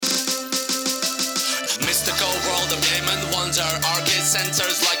entertainment wonder, arcade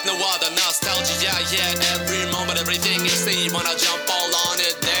centers like no other. Nostalgia, yeah, every moment, everything is seen. Wanna jump all on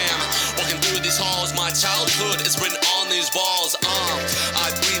it, damn. Walking through these halls, my childhood is written on these walls. I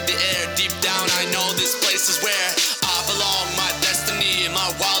breathe the air deep down. I know this place is where I belong. My destiny,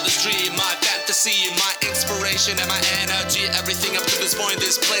 my wildest dream, my fantasy, my inspiration and my energy. Everything up to this point,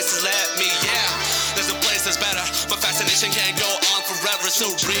 this place has led me, yeah. There's no place that's better. My fascination can't go on forever. So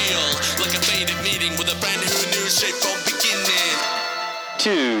real, like a faded meeting with a friend who knew straight from beginning.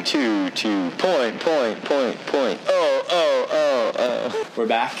 Point. Oh. We're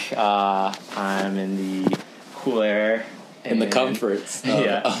back. I'm in the cool air. In the comforts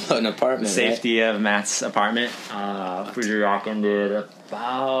of an apartment. Safety of Matt's apartment. Fuji Rockin' did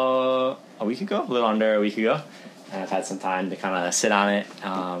about a week ago, a little under a week ago. And I've had some time to kind of sit on it.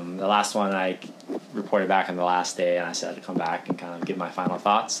 The last one I reported back on the last day, and I said I'd come back and kind of give my final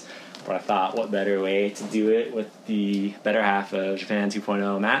thoughts. But I thought, what better way to do it with the better half of Japan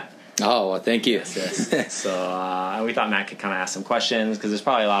 2.0, Matt? Oh, well, thank you. Yes. So we thought Matt could kind of ask some questions, because there's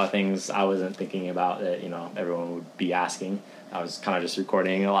probably a lot of things I wasn't thinking about that, everyone would be asking. I was kind of just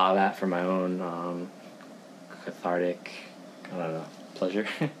recording a lot of that for my own cathartic, pleasure.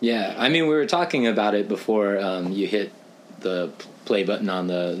 Yeah, I mean, we were talking about it before you hit the play button on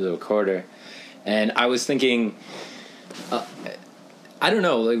the recorder, and I was thinking, I don't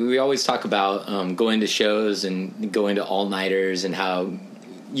know, like we always talk about going to shows and going to all-nighters and how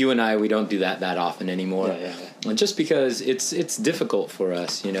you and I, we don't do that often anymore. Yeah. And just because it's difficult for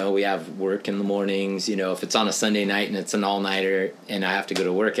us, we have work in the mornings, if it's on a Sunday night and it's an all-nighter and I have to go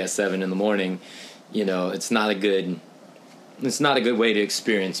to work at 7 in the morning, it's not a good way to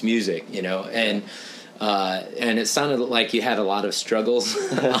experience music, and it sounded like you had a lot of struggles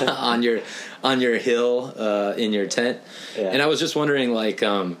on your hill in your tent. Yeah. And I was just wondering, like,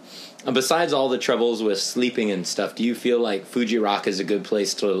 besides all the troubles with sleeping and stuff, do you feel like Fuji Rock is a good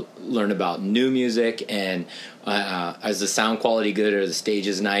place to learn about new music? And is the sound quality good, or the stage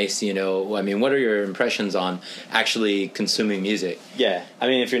is nice? I mean, what are your impressions on actually consuming music? Yeah, I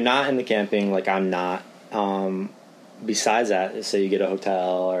mean, if you're not into camping, like I'm not, besides that, say you get a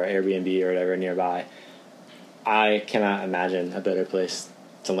hotel or Airbnb or whatever nearby, I cannot imagine a better place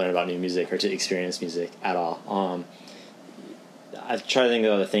to learn about new music or to experience music at all. I try to think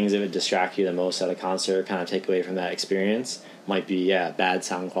of the things that would distract you the most at a concert, kind of take away from that experience. Might be, bad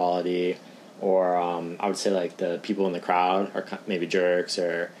sound quality, or I would say like the people in the crowd are maybe jerks,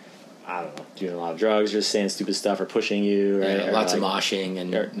 or I don't know, doing a lot of drugs, or just saying stupid stuff, or pushing you, right? Yeah, lots of moshing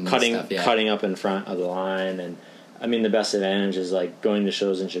and cutting stuff, yeah. Cutting up in front of the line. And I mean, the best advantage is like going to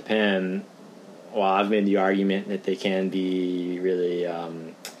shows in Japan. While I've made the argument that they can be really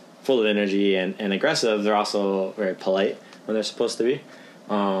full of energy and aggressive, they're also very polite when they're supposed to be.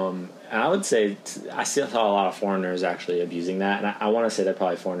 And I would say I still saw a lot of foreigners actually abusing that. And I want to say they're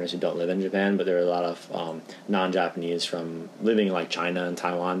probably foreigners who don't live in Japan, but there are a lot of non-Japanese from living in like China and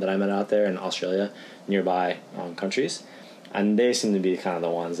Taiwan that I met out there, and Australia, nearby countries. And they seem to be kind of the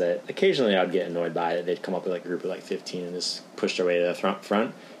ones that occasionally I'd get annoyed by. That they'd come up with like a group of like 15 and just push their way to the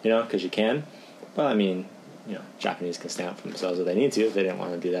front, because you can. But I mean, Japanese can stand up for themselves if they need to. If they didn't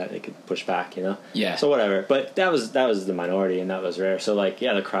want to do that, they could push back, Yeah. So whatever. But that was the minority, and that was rare. So like,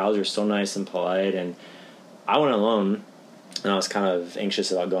 the crowds were so nice and polite, and I went alone, and I was kind of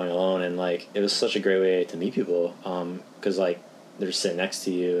anxious about going alone, and like it was such a great way to meet people, because like they're just sitting next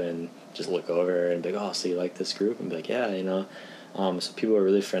to you and just look over and be like, oh, so you like this group? And be like, yeah, So people were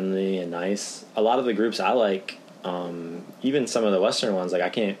really friendly and nice. A lot of the groups I like, even some of the Western ones, like I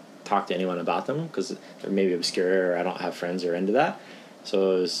can't talk to anyone about them because they're maybe obscure, or I don't have friends who are into that.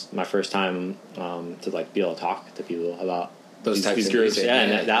 So it was my first time to like be able to talk to people about those types of groups. music. Yeah,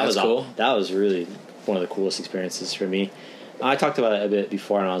 and that was cool. That was really one of the coolest experiences for me. I talked about it a bit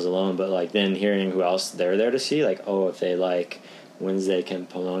before when I was alone, but like then hearing who else they're there to see, like, oh, if they like Wednesday Camp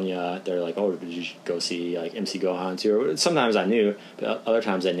Polonia, they're like, oh, did you go see like MC Gohan too? Or sometimes I knew, but other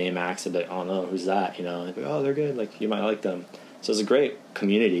times they name acts and be like, oh no, who's that? They'd be like, oh, they're good, like you might like them. So it's a great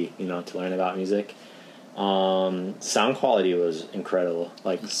community, to learn about music. Sound quality was incredible,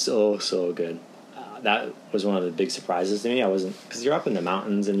 like so good. That was one of the big surprises to me. I wasn't, because you're up in the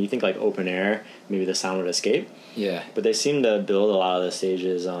mountains and you think like open air, maybe the sound would escape. Yeah. But they seem to build a lot of the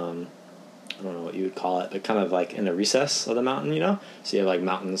stages. I don't know what you would call it, but kind of like in the recess of the mountain, So you have like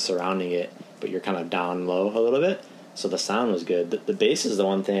mountains surrounding it, but you're kind of down low a little bit. So the sound was good. The bass is the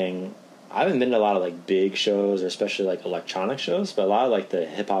one thing. I haven't been to a lot of like big shows, or especially like electronic shows, but a lot of like the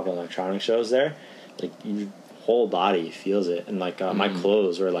hip hop and electronic shows there, like you whole body feels it, and like my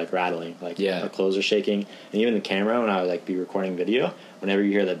clothes were like rattling, like Yeah. my clothes were shaking, and even the camera when I would like be recording video, whenever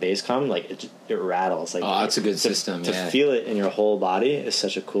you hear the bass come, like it rattles. Like, Oh, that's a good system. To Yeah. feel it in your whole body is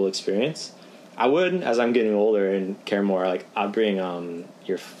such a cool experience. I would, as I'm getting older and care more, like I'll bring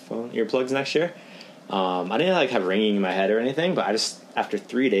earplugs next year. I didn't like have ringing in my head or anything, but I just, after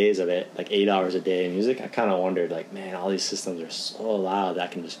 3 days of it, like 8 hours a day of music, I kind of wondered, like, man, all these systems are so loud that I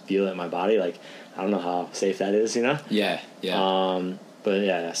can just feel it in my body. Like, I don't know how safe that is, you know? Yeah. Yeah. But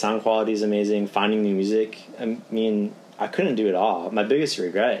yeah, sound quality is amazing. Finding new music, I mean, I couldn't do it all. My biggest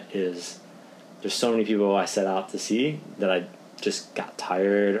regret is there's so many people I set out to see that I just got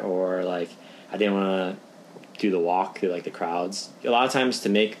tired, or like I didn't want to do the walk through like the crowds. A lot of times to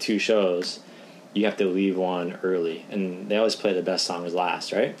make 2 shows, you have to leave one early, and they always play the best songs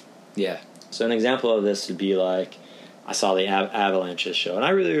last, right? Yeah. So an example of this would be like, I saw the Avalanches show, and I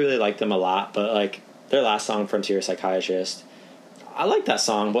really, really liked them a lot, but like their last song, Frontier Psychiatrist, I liked that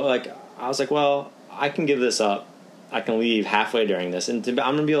song, but like I was like, well, I can give this up. I can leave halfway during this, and I'm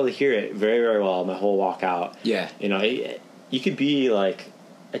going to be able to hear it very, very well my whole walk out. Yeah. You know, you could be like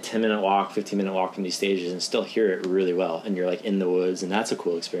a 10-minute walk, 15-minute walk from these stages and still hear it really well, and you're like in the woods, and that's a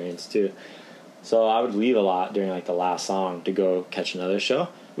cool experience too. So I would leave a lot during like the last song to go catch another show,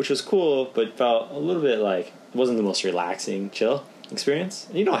 which was cool, but felt a little bit like it wasn't the most relaxing, chill experience.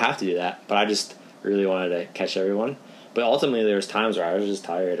 And you don't have to do that, but I just really wanted to catch everyone. But ultimately, there was times where I was just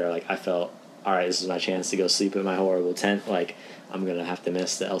tired, or like I felt, all right, this is my chance to go sleep in my horrible tent. Like I'm gonna have to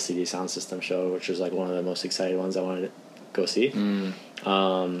miss the LCD Sound System show, which was like one of the most exciting ones I wanted to go see.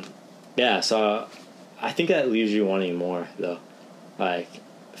 Yeah, so I think that leaves you wanting more, though, like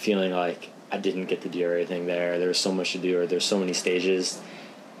feeling like I didn't get to do everything there. There was so much to do, or there's so many stages.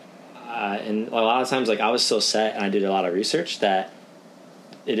 And a lot of times, like, I was so set and I did a lot of research that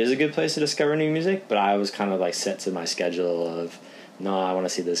it is a good place to discover new music, but I was kind of, like, set to my schedule of, no, I want to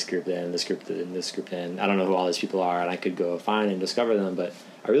see this group then, this group then, this group then. I don't know who all these people are, and I could go find and discover them, but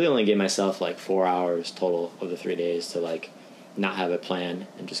I really only gave myself, like, 4 hours total of the 3 days to, like, not have a plan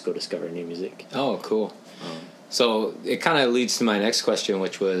and just go discover new music. Oh, cool. So it kind of leads to my next question,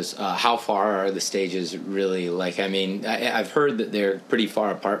 which was how far are the stages really? Like, I mean, I've heard that they're pretty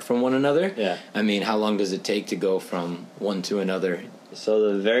far apart from one another. Yeah. I mean, how long does it take to go from one to another?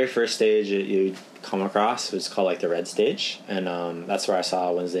 So the very first stage that you come across was called like the Red Stage, and that's where I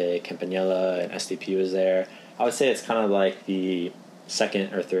saw Wednesday Campanella and SDP was there. I would say it's kind of like the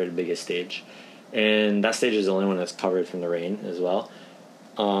second or third biggest stage, and that stage is the only one that's covered from the rain as well.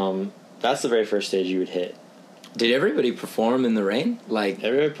 That's the very first stage you would hit. Did everybody perform in the rain? Like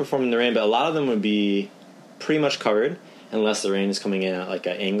Everybody performed in the rain, but a lot of them would be pretty much covered unless the rain is coming in at like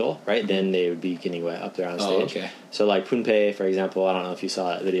an angle, right? Then they would be getting wet up there on stage. Oh, okay. So like Poonpei, for example, I don't know if you saw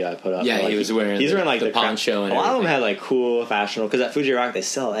that video I put up. Yeah, but, like, he was wearing he's wearing like the poncho and a lot of them everything. had like cool, fashionable, because at Fuji Rock they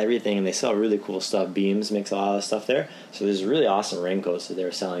sell everything and they sell really cool stuff. Beams makes a lot of stuff there. So there's really awesome raincoats that they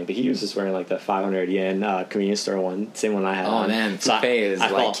were selling. But he was just wearing like the 500 yen convenience store one, same one I had. Oh man, So Poonpei is I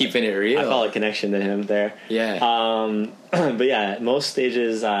like felt- keeping it real. I felt a connection to him there. Yeah. But yeah, most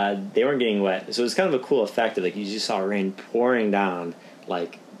stages they weren't getting wet, so it was kind of a cool effect of like you just saw rain pouring down.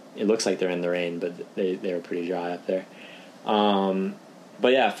 Like it looks like they're in the rain, but they were pretty dry up there.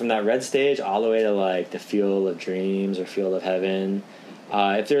 But yeah, from that Red Stage all the way to like the Field of Dreams or Field of Heaven.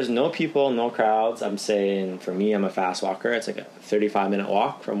 If there's no people, no crowds, I'm saying for me, I'm a fast walker. It's like a 35-minute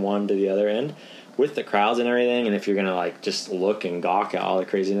walk from one to the other end. With the crowds and everything, and if you're gonna like just look and gawk at all the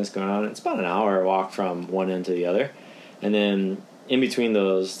craziness going on, it's about an hour walk from one end to the other. And then in between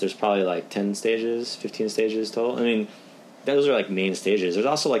those, there's probably like 10 stages, 15 stages total. I mean, those are like main stages. There's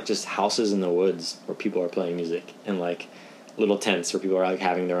also like just houses in the woods where people are playing music, and like little tents where people are like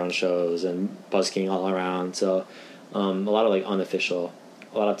having their own shows and busking all around. So a lot of like unofficial,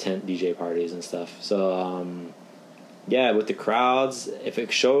 a lot of tent DJ parties and stuff. So yeah, with the crowds, if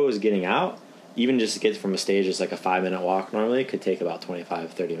a show is getting out, even just to get from a stage, it's like a 5-minute walk normally, could take about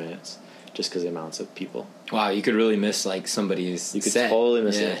 25-30 minutes just because of the amounts of people. Wow, you could really miss like somebody's You could set. totally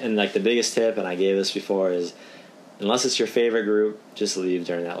miss Yeah. it. And like the biggest tip, and I gave this before, is unless it's your favorite group, just leave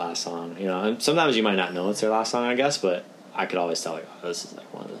during that last song. You know, and sometimes you might not know it's their last song, I guess, but I could always tell like, oh, this is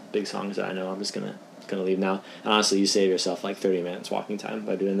like one of the big songs that I know. I'm just gonna leave now. And honestly, you save yourself like 30 minutes walking time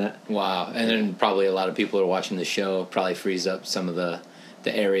by doing that. Wow, and then probably a lot of people are watching the show. Probably frees up some of the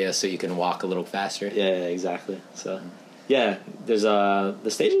area so you can walk a little faster. Yeah, exactly. So yeah, there's the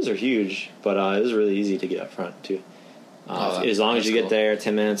stages are huge, but it was really easy to get up front too. As long as you get there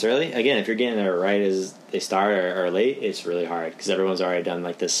 10 minutes early. Again, if you're getting there right as they start or late, it's really hard because everyone's already done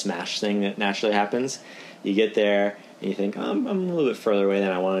like this smash thing that naturally happens. You get there and you think, I'm a little bit further away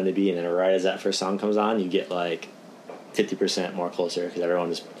than I wanted to be, and then right as that first song comes on, you get like 50% more closer because everyone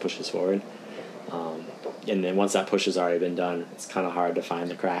just pushes forward. And then once that push has already been done, it's kind of hard to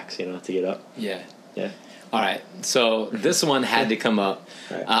find the cracks, to get up. Yeah. Yeah. All right, so this one had to come up.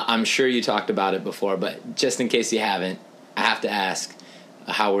 Right. I'm sure you talked about it before, but just in case you haven't, I have to ask,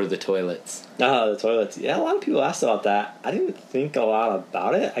 how were the toilets? Oh, the toilets. Yeah, a lot of people asked about that. I didn't think a lot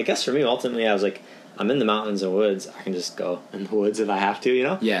about it. I guess for me, ultimately, I was like, I'm in the mountains and woods. I can just go in the woods if I have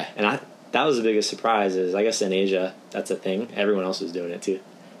to, Yeah. And that was the biggest surprise is, I guess in Asia, that's a thing. Everyone else was doing it too.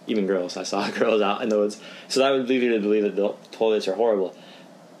 Even girls. I saw girls out in the woods. So that would lead you to believe that the toilets are horrible.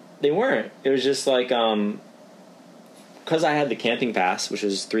 They weren't. It was just like, because I had the camping pass, which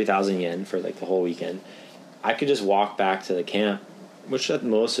was 3,000 yen for like the whole weekend, I could just walk back to the camp, which at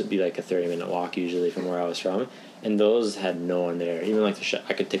most would be like a 30-minute walk usually from where I was from, and those had no one there. Even like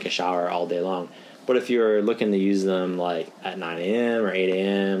I could take a shower all day long. But if you're looking to use them like at 9 a.m. or 8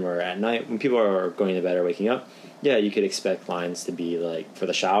 a.m. or at night when people are going to bed or waking up, yeah, you could expect lines to be like for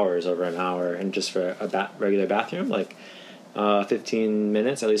the showers over an hour, and just for a regular bathroom like 15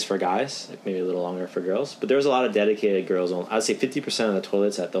 minutes, at least for guys, like maybe a little longer for girls. But there was a lot of dedicated girls only. I'd say 50% of the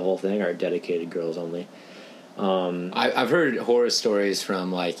toilets at the whole thing are dedicated girls only. I've heard horror stories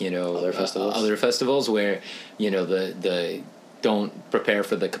from like other festivals where the don't prepare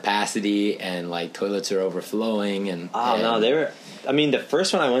for the capacity and like toilets are overflowing and no, they were. I mean, the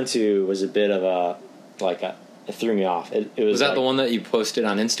first one I went to was a bit of it threw me off. It was that like, the one that you posted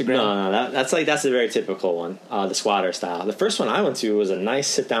on Instagram? No, that's a very typical one, the squatter style. The first one I went to was a nice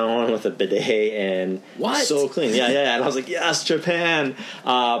sit down one with a bidet and so clean. Yeah, and I was like, yes, Japan.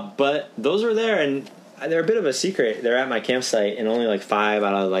 But those were there, and they're a bit of a secret. They're at my campsite, and only like 5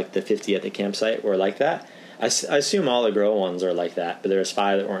 out of like the 50 at the campsite were like that. I assume all the girl ones are like that, but there was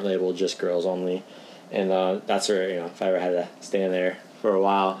 5 that weren't labeled just girls only, and that's where if I ever had to stay in there for a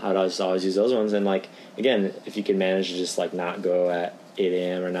while, I'd always use those ones. And like again, if you could manage to just like not go at 8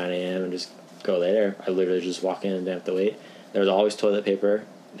 a.m. or 9 a.m. and just go later, I literally just walk in and didn't have to wait. There was always toilet paper.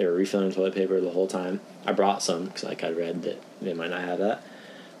 They were refilling toilet paper the whole time. I brought some because like I read that they might not have that.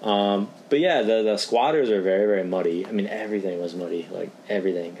 But yeah, the squatters are very, very muddy. I mean, everything was muddy, like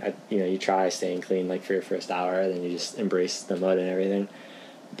everything. You try staying clean like for your first hour, then you just embrace the mud and everything.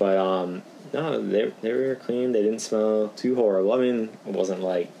 But no, they were clean. They didn't smell too horrible. I mean, it wasn't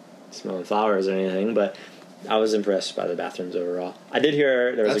like smelling flowers or anything, but I was impressed by the bathrooms overall. I did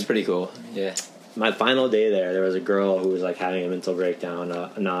hear there was that's pretty cool. Yeah. My final day there was a girl who was like having a mental breakdown,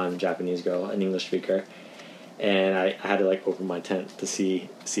 a non-Japanese girl, an English speaker. And I had to like open my tent to see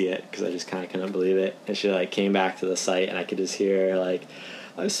it because I just kind of couldn't believe it. And she like came back to the site, and I could just hear her like,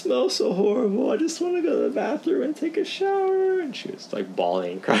 I smell so horrible. I just want to go to the bathroom and take a shower. And she was like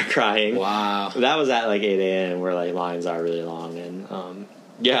bawling, crying. Wow. That was at like 8 a.m. where like lines are really long. And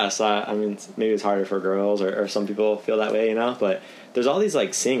yeah, so I mean maybe it's harder for girls or some people feel that way, But there's all these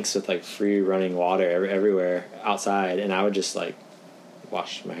like sinks with like free running water everywhere outside, and I would just like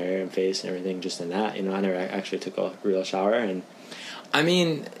wash my hair and face and everything just in that. I never actually took a real shower. And I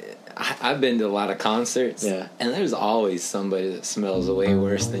mean, I've been to a lot of concerts, yeah, and there's always somebody that smells way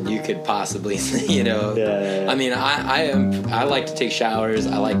worse than you could possibly, Yeah. I mean, I like to take showers.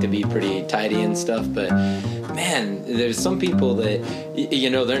 I like to be pretty tidy and stuff, but man, there's some people that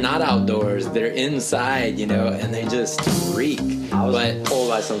they're not outdoors, they're inside, and they just reek. I was told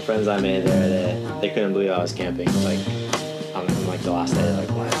by some friends I made there that they couldn't believe I was camping. Like, on like the last day, like,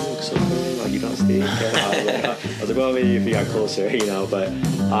 why do you look so clean? Like, you don't stink. I was like, well, maybe if you got closer, But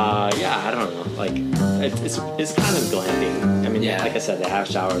yeah, I don't know. Like, it's kind of glamping. I mean, yeah, like I said, they have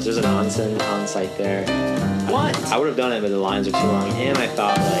showers. There's an onsen on site there. What? I would have done it, but the lines are too long. And I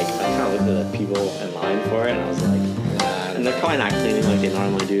thought, like, I kind of looked at the people in line for it, and I was like, and they're probably not cleaning like they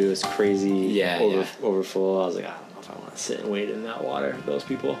normally do. It's crazy, over full. I was like, I don't know if I want to sit and wait in that water with those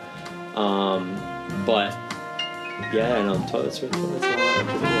people. But yeah, I know toilets are pretty good.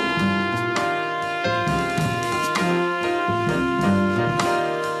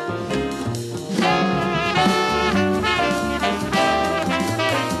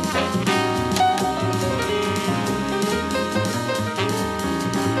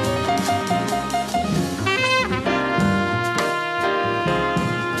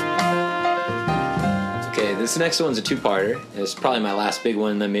 This next one's a two-parter. It's probably my last big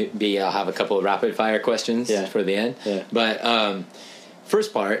one. Then maybe I'll have a couple of rapid-fire questions for the end. Yeah. But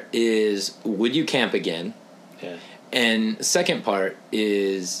first part is, would you camp again? Yeah. And second part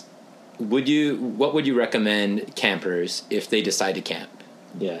is, what would you recommend campers if they decide to camp?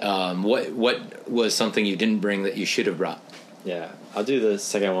 Yeah. What was something you didn't bring that you should have brought? Yeah, I'll do the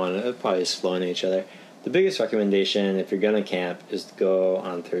second one. It'll probably just flow into each other. The biggest recommendation if you're going to camp is to go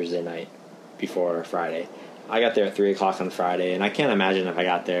on Thursday night before Friday. I got there at 3 o'clock on Friday, and I can't imagine if I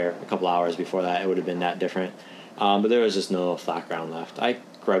got there a couple hours before that, it would have been that different. But there was just no flat ground left. I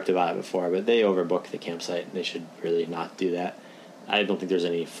griped about it before, but they overbooked the campsite, and they should really not do that. I don't think there's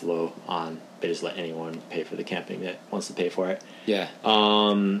any flow on. They just let anyone pay for the camping that wants to pay for it. Yeah.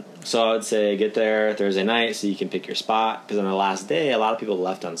 So I would say get there Thursday night so you can pick your spot, because on the last day, a lot of people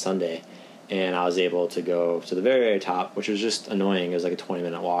left on Sunday, and I was able to go to the very, very top, which was just annoying. It was like a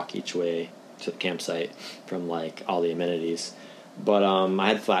 20-minute walk each way to the campsite from like all the amenities. But I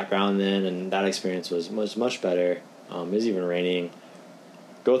had flat ground then, and that experience was much better. It was even raining.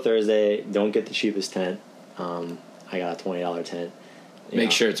 Go Thursday. Don't get the cheapest tent. I got a $20 tent.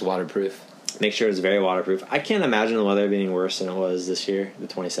 Make sure it's waterproof. Make sure it's very waterproof. I can't imagine the weather being worse than it was this year, the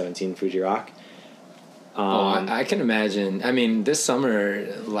 2017 Fuji Rock. I can imagine. I mean, this summer,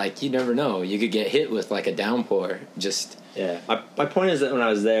 like, you never know. You could get hit with, like, a downpour. Yeah. My point is that when I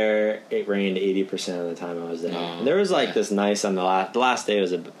was there, it rained 80% of the time I was there. And there was, like, this nice on the last day.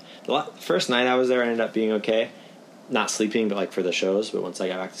 The first night I was there, I ended up being okay. Not sleeping, but, like, for the shows. But once I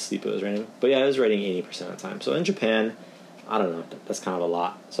got back to sleep, it was raining. But, yeah, it was raining 80% of the time. So in Japan, I don't know. That's kind of a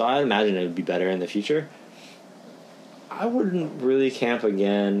lot. So I imagine it would be better in the future. I wouldn't really camp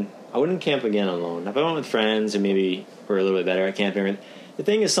again. I wouldn't camp again alone. If I went with friends and maybe were a little bit better at camping. The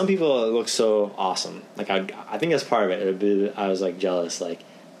thing is, some people look so awesome. Like, I think that's part of it. I was, like, jealous. Like,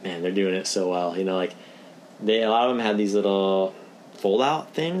 man, they're doing it so well. You know, like, a lot of them had these little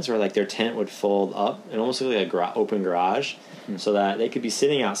fold-out things where, like, their tent would fold up and almost look like a open garage so that they could be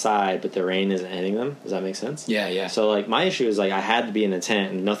sitting outside, but the rain isn't hitting them. Does that make sense? Yeah, yeah. So, like, my issue is, like, I had to be in a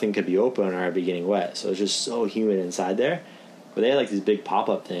tent and nothing could be open or I'd be getting wet. So it was just so humid inside there. But they had, like, these big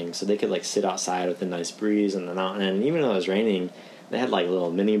pop-up things so they could, like, sit outside with a nice breeze on the mountain. And even though it was raining, they had, like,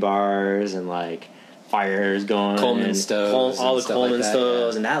 little mini bars and, like, fires going. Coleman stoves. All the Coleman like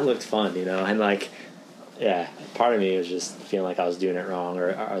stoves. Yeah. And that looked fun, you know. And, like, yeah, part of me was just feeling like I was doing it wrong,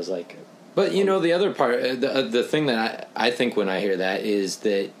 or I was like... But, you know, the other part, the thing that I think when I hear that is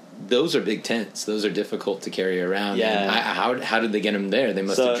that those are big tents. Those are difficult to carry around. Yeah. And how did they get them there? They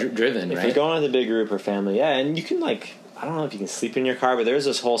must have driven, if right? If you're going with a big group or family, yeah, and you can, like... I don't know if you can sleep in your car, but there's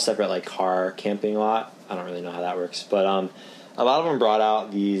this whole separate, like, car camping lot. I don't really know how that works. But a lot of them brought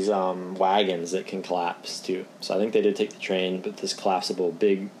out these wagons that can collapse, too. So I think they did take the train, but this collapsible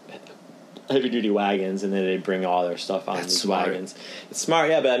big heavy-duty wagons, and then they bring all their stuff on these wagons. It's smart,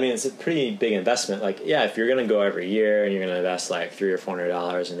 yeah, but, I mean, it's a pretty big investment. Like, yeah, if you're going to go every year and you're going to invest, like, $300 or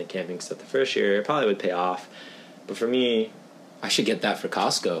 $400 in the camping stuff the first year, it probably would pay off. But for me... I should get that for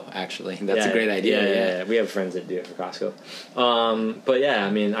Costco, actually. That's a great idea. Yeah. We have friends that do it for Costco. But yeah,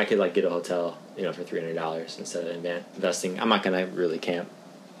 I mean, I could like get a hotel, you know, for $300 instead of investing. I'm not going to really camp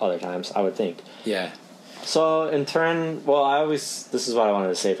other times, I would think. Yeah. So in turn, this is what I wanted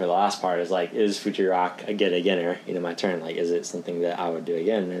to say for the last part is like, is Fuji Rock a get-againer? You know, my turn. Like, is it something that I would do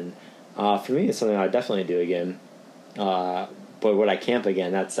again? And for me, it's something I would definitely do again. But would I camp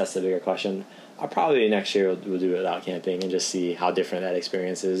again? That's the bigger question. I'll probably next year we'll do it without camping and just see how different that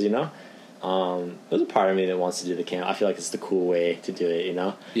experience is, you know? There's a part of me that wants to do the camp. I feel like it's the cool way to do it, you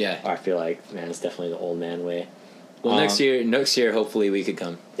know? Yeah. Or I feel like, man, it's definitely the old man way. Well, next year, hopefully we could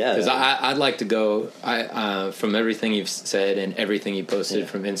come. Yeah. Because I'd like to go. From everything you've said and everything you posted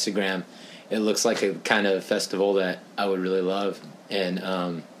from Instagram, it looks like a kind of festival that I would really love. And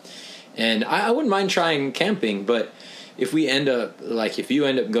I wouldn't mind trying camping, but... If you end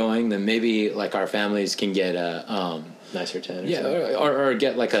up going, then maybe like our families can get a nicer tent, or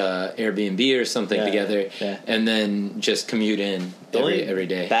get like a Airbnb or something together, and then just commute in every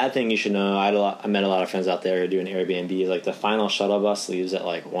day. Bad thing you should know. I met a lot of friends out there doing Airbnb. Like the final shuttle bus leaves at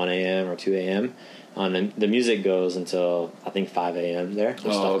like 1 a.m. or 2 a.m. And the music goes until I think 5 a.m. there.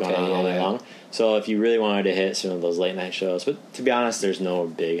 There's stuff going on all night long. So if you really wanted to hit some of those late night shows, but to be honest, there's no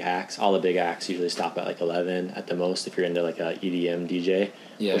big acts. All the big acts usually stop at like 11 at the most if you're into like a EDM DJ,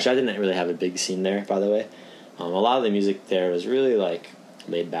 which I didn't really have a big scene there, by the way. A lot of the music there was really like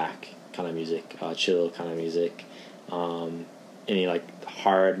laid back kind of music, chill kind of music. Any like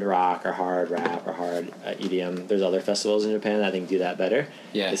hard rock or hard rap or hard EDM. There's other festivals in Japan that I think do that better.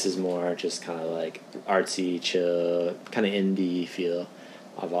 Yeah. This is more just kind of like artsy, chill, kind of indie feel.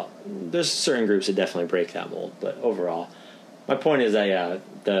 There's certain groups that definitely break that mold, but overall, my point is that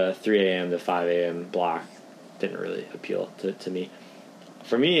the 3 a.m. to 5 a.m. block didn't really appeal to me.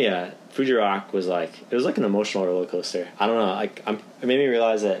 for me, Fuji Rock was like, it was like an emotional roller coaster. I don't know, like it made me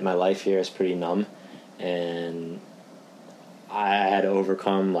realize that my life here is pretty numb, and I had to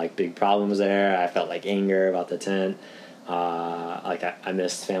overcome like big problems there. I felt like anger about the tent. Like I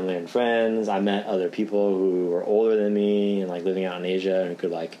missed family and friends. I met other people who were older than me and like living out in Asia and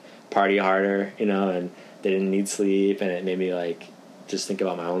could like party harder, you know, and they didn't need sleep, and it made me like just think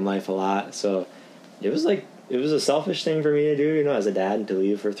about my own life a lot. So it was a selfish thing for me to do, you know, as a dad, to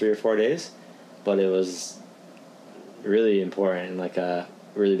leave for 3 or 4 days, but it was really important and like a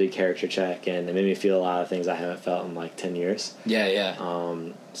really big character check, and it made me feel a lot of things I haven't felt in like 10 years. Yeah.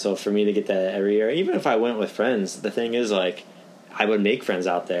 So for me to get that every year, even if I went with friends, the thing is like I would make friends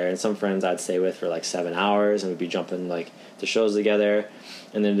out there, and some friends I'd stay with for like 7 hours, and we'd be jumping like to shows together,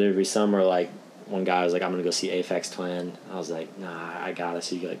 and then there'd be some where like one guy was like, I'm gonna go see Aphex Twin. I was like, nah, I gotta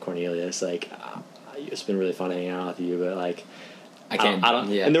see like Cornelius. Like, it's been really fun hanging out with you, but like, I can't. I don't.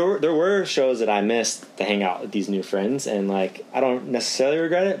 Yeah. And there were shows that I missed to hang out with these new friends, and like I don't necessarily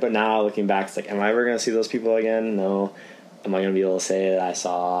regret it. But now looking back, it's like, am I ever gonna see those people again? No. Am I gonna be able to say that I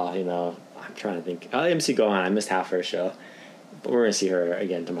saw? You know, I'm trying to think. MC Gohan, I missed half her show, but we're gonna see her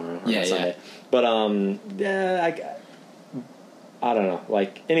again tomorrow. Yeah. Sunday. But yeah, I don't know.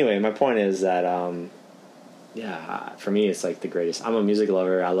 Like, anyway, my point is that for me, it's like the greatest. I'm a music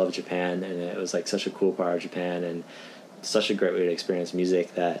lover. I love Japan, and it was like such a cool part of Japan, and such a great way to experience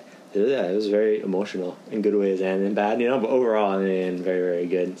music that it was very emotional in good ways and in bad, you know, but overall, I mean, very, very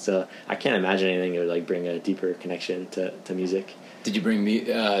good. So I can't imagine anything that would like bring a deeper connection to music. Did you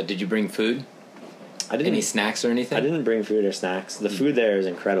bring food? I didn't. Any snacks or anything? I didn't bring food or snacks. The food there is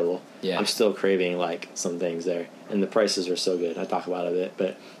incredible. Yeah. I'm still craving like some things there, and the prices are so good. I talk about it a bit,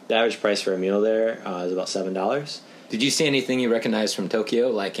 but the average price for a meal there is about $7. Did you see anything you recognized from Tokyo,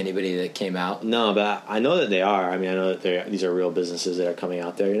 like anybody that came out? No, but I know that they are. I mean, I know that these are real businesses that are coming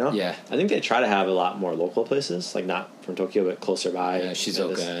out there, you know? Yeah. I think they try to have a lot more local places, like not from Tokyo, but closer by. Yeah,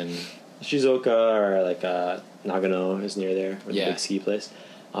 Shizuoka or like Nagano is near there, or the big ski place.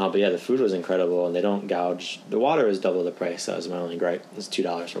 But yeah, the food was incredible, and they don't gouge. The water is double the price. That was my only gripe. It's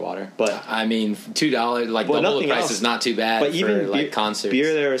 $2 for water. But I mean, $2, like double the price is not too bad. But even like concerts,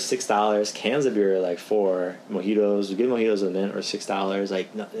 beer there was $6. Cans of beer are like $4. Mojitos, good mojitos with mint were $6.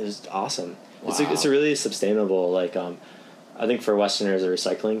 Like, no, it was awesome. Wow. It's a really sustainable. Like, I think for Westerners, the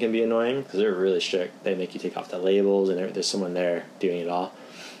recycling can be annoying because they're really strict. They make you take off the labels, and there's someone there doing it all.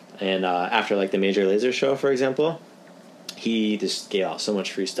 And after like the Major Lazer show, for example, he just gave out so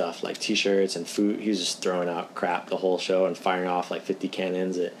much free stuff, like T-shirts and food. He was just throwing out crap the whole show and firing off like 50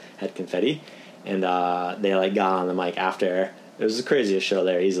 cannons that had confetti. And they like got on the mic after. It was the craziest show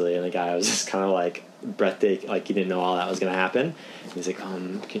there easily. And the guy was just kind of like breathtaking, like he didn't know all that was going to happen. And he's like,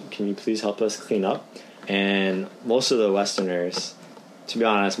 can you please help us clean up? And most of the Westerners, to be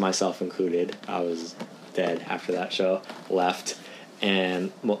honest, myself included, I was dead after that show, left.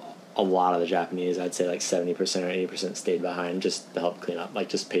 And a lot of the Japanese, I'd say like 70% or 80% stayed behind just to help clean up, like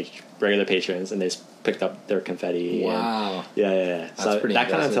just regular patrons, and they just picked up their confetti. Wow. And, yeah. So that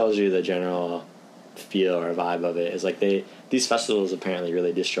kind of tells you the general feel or vibe of it. Is like these festivals apparently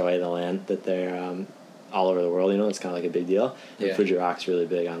really destroy the land that they're all over the world. You know, it's kind of like a big deal. Yeah. And Fuji Rock's really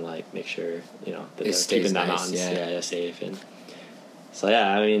big on like make sure you know that they're keeping the mountains safe. And so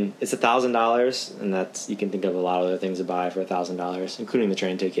yeah, I mean it's $1,000, and that's you can think of a lot of other things to buy for $1,000, including the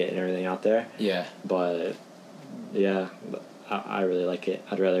train ticket and everything out there. Yeah. But yeah, I really like it.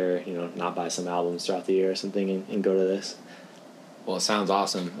 I'd rather not buy some albums throughout the year or something and go to this. Well, it sounds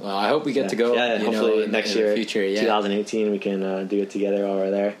awesome. Well, I hope we get to go. Yeah, hopefully next year, future, 2018, we can do it together while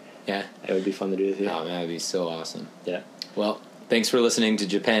we're there. Yeah. It would be fun to do with you. Oh, man, that'd be so awesome. Yeah. Well, thanks for listening to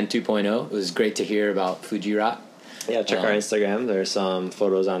Japan 2.0. It was great to hear about Fuji Rock. Yeah, check our Instagram. There's some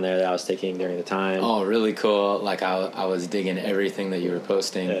photos on there that I was taking during the time. Oh, really cool. Like, I was digging everything that you were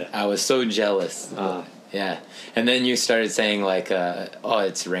posting. Yeah. I was so jealous. Yeah. And then you started saying, like,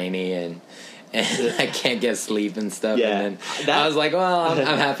 it's rainy and I can't get sleep and stuff. Yeah. And then I was like, well,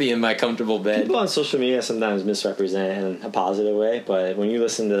 I'm happy in my comfortable bed. People on social media sometimes misrepresent in a positive way, but when you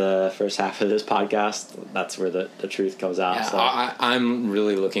listen to the first half of this podcast, that's where the truth comes out. Yeah, so. I'm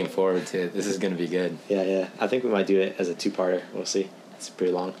really looking forward to it. This is going to be good. Yeah. I think we might do it as a 2-parter. We'll see. It's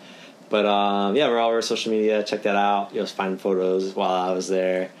pretty long. But, we're all over social media. Check that out. You'll find photos while I was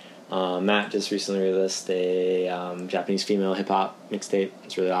there. Matt just recently released a Japanese female hip hop mixtape.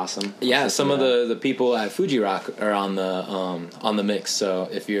 It's really awesome. Yeah, some of the people at Fuji Rock are on the mix. So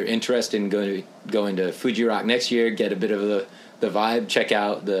if you're interested in going to Fuji Rock next year, get a bit of the vibe. Check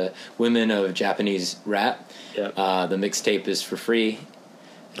out the Women of Japanese Rap. Yep. The mixtape is for free.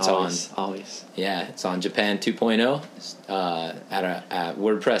 It's always. Yeah, it's on Japan 2.0 at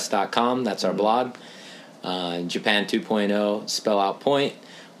WordPress.com. That's our blog. Japan 2.0, spell out point,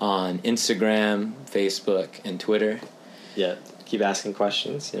 on Instagram, Facebook, and Twitter. Yeah, keep asking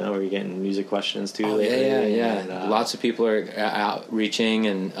questions. We're getting music questions too. lately. Yeah. And, lots of people are outreaching,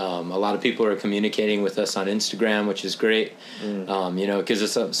 and a lot of people are communicating with us on Instagram, which is great. It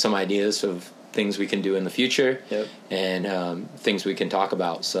gives us some ideas of things we can do in the future, and things we can talk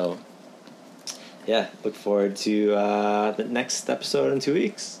about. So, yeah, look forward to the next episode in 2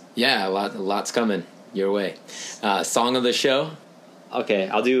 weeks. Yeah, lots coming your way. Song of the show. Okay,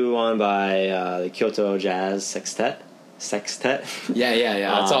 I'll do one by the Kyoto Jazz Sextet. Yeah.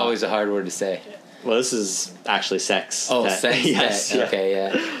 That's always a hard word to say. Well, this is actually sex. Oh, sex. Yes. Okay,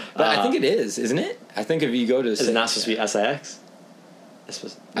 yeah. But I think it is, isn't it? I think if you go to... Is it not supposed to be SIX?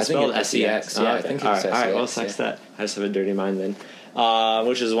 I think it's SEX. Yeah, I think it's SEX. All right, well, Sextet. I just have a dirty mind then.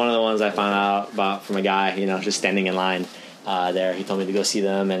 Which is one of the ones I found out about from a guy, just standing in line there. He told me to go see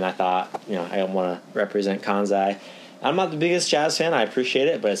them, and I thought, I want to represent Kansai. I'm not the biggest jazz fan. I appreciate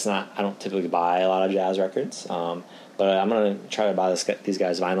it, but it's not. I don't typically buy a lot of jazz records. But I'm gonna try to buy these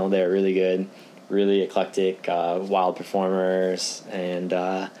guys' vinyl. They're really good, really eclectic, wild performers, and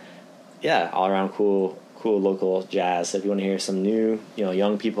all around cool local jazz. So if you want to hear some new,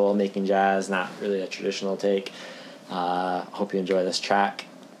 young people making jazz, not really a traditional take, hope you enjoy this track.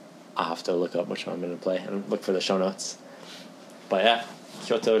 I'll have to look up which one I'm gonna play and look for the show notes. But yeah,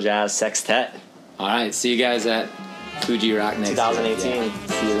 Kyoto Jazz Sextet. All right, see you guys at Fuji Rock next 2018. year.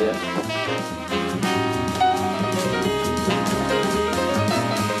 See you there.